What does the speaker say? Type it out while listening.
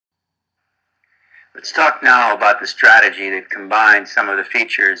Let's talk now about the strategy that combines some of the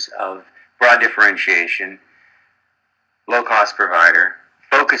features of broad differentiation, low-cost provider,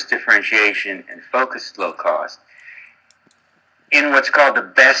 focused differentiation, and focused low cost in what's called the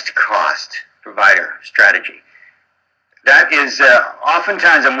best cost provider strategy. That is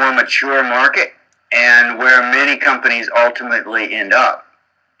oftentimes a more mature market, and where many companies ultimately end up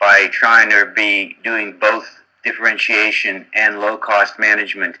by trying to be doing both differentiation and low-cost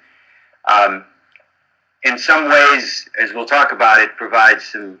management. In some ways, as we'll talk about, it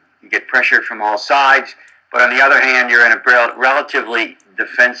provides you get pressure from all sides, but on the other hand, you're in a relatively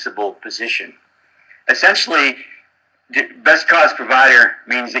defensible position. Essentially, best cost provider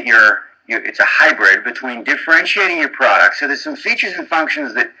means that it's a hybrid between differentiating your product. So there's some features and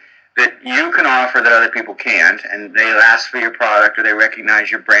functions that you can offer that other people can't, and they ask for your product, or they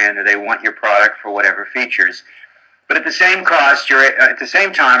recognize your brand, or they want your product for whatever features. But at the same cost, at the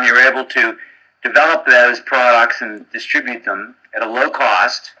same time, you're able to develop those products and distribute them at a low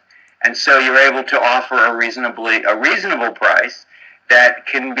cost, and so you're able to offer a reasonable price that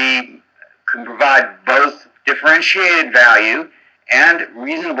can provide both differentiated value and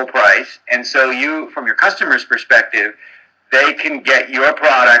reasonable price. And so from your customer's perspective, they can get your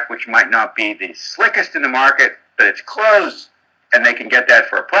product, which might not be the slickest in the market, but it's close, and they can get that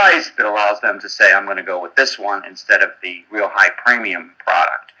for a price that allows them to say, I'm going to go with this one instead of the real high premium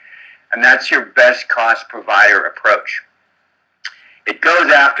product. And that's your best cost provider approach. It goes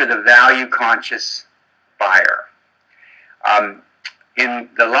after the value conscious buyer. In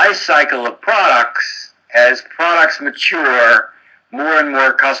the life cycle of products, as products mature, more and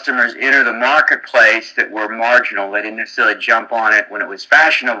more customers enter the marketplace that were marginal. They didn't necessarily jump on it when it was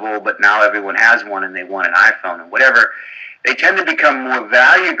fashionable, but now everyone has one and they want an iPhone or whatever. They tend to become more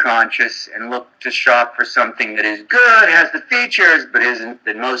value conscious and look to shop for something that is good, has the features, but isn't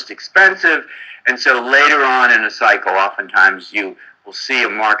the most expensive. And so later on in a cycle, oftentimes you will see a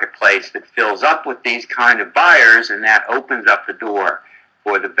marketplace that fills up with these kind of buyers, and that opens up the door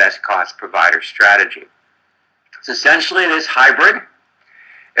for the best cost provider strategy. It's essentially this hybrid.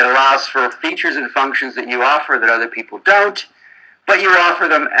 It allows for features and functions that you offer that other people don't, but you offer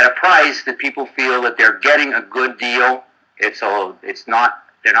them at a price that people feel that they're getting a good deal. They're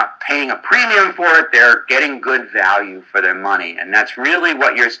not paying a premium for it. They're getting good value for their money, and that's really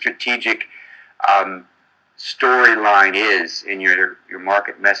what your strategic storyline is in your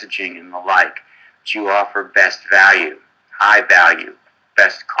market messaging and the like. That you offer best value, high value,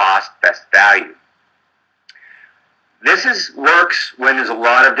 best cost, best value. This works when there's a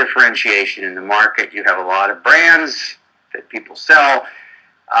lot of differentiation in the market. You have a lot of brands that people sell.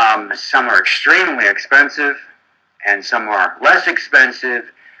 Some are extremely expensive, and some are less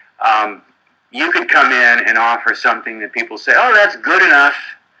expensive. You could come in and offer something that people say, oh, that's good enough,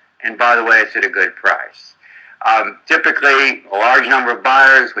 and by the way, it's at a good price. Typically, a large number of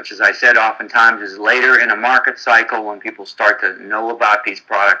buyers, which as I said, oftentimes is later in a market cycle when people start to know about these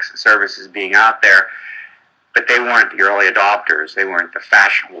products and services being out there, but they weren't the early adopters. They weren't the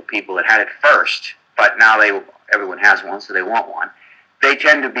fashionable people that had it first, but now everyone has one, so they want one. They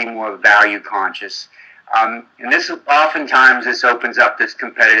tend to be more value conscious. And oftentimes this opens up this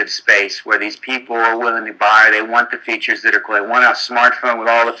competitive space where these people are willing to buy. They want the features that are cool. They want a smartphone with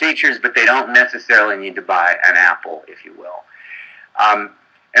all the features, but they don't necessarily need to buy an Apple, if you will.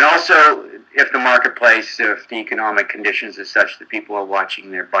 And also, if the marketplace, if the economic conditions are such that people are watching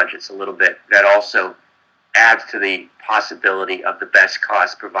their budgets a little bit, that also adds to the possibility of the best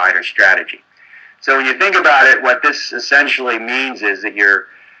cost provider strategy. So when you think about it, what this essentially means is that you're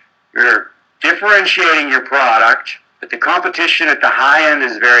differentiating your product, but the competition at the high end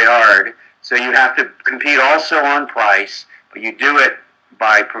is very hard, so you have to compete also on price, but you do it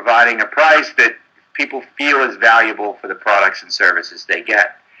by providing a price that people feel is valuable for the products and services they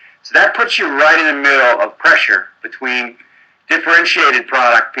get. So that puts you right in the middle of pressure between differentiated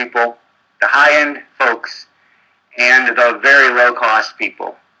product people, the high-end folks, and the very low-cost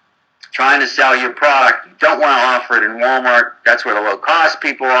people. Trying to sell your product, you don't want to offer it in Walmart. That's where the low-cost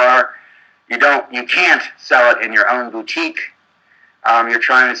people are. You can't sell it in your own boutique. You're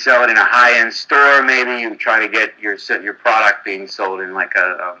trying to sell it in a high-end store. Maybe you try to get your product being sold in like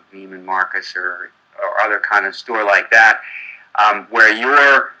a Neiman Marcus or other kind of store like that, where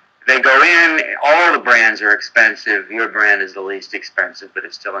they go in, all the brands are expensive. Your brand is the least expensive, but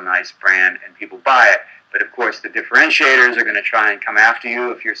it's still a nice brand, and people buy it. But of course, the differentiators are going to try and come after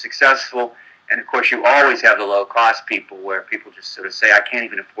you if you're successful. And of course, you always have the low-cost people where people just sort of say, I can't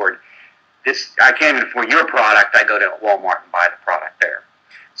even afford this. I can't even afford your product. I go to Walmart and buy the product there.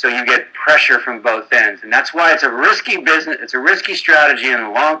 So you get pressure from both ends. And that's why it's a risky business. It's a risky strategy in the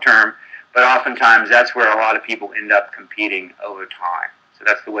long term, but oftentimes that's where a lot of people end up competing over time. So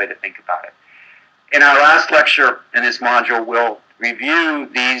that's the way to think about it. In our last lecture in this module, we'll review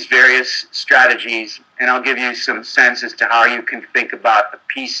these various strategies, and I'll give you some sense as to how you can think about the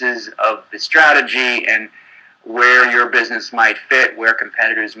pieces of the strategy and where your business might fit, where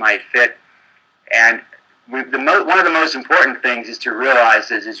competitors might fit. And one of the most important things is to realize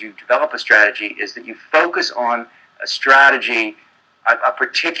is as you develop a strategy is that you focus on a strategy, a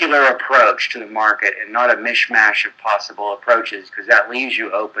particular approach to the market, and not a mishmash of possible approaches, because that leaves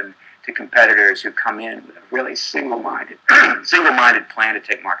you open to competitors who come in with a really single-minded plan to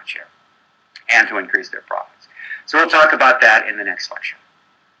take market share and to increase their profits. So we'll talk about that in the next lecture.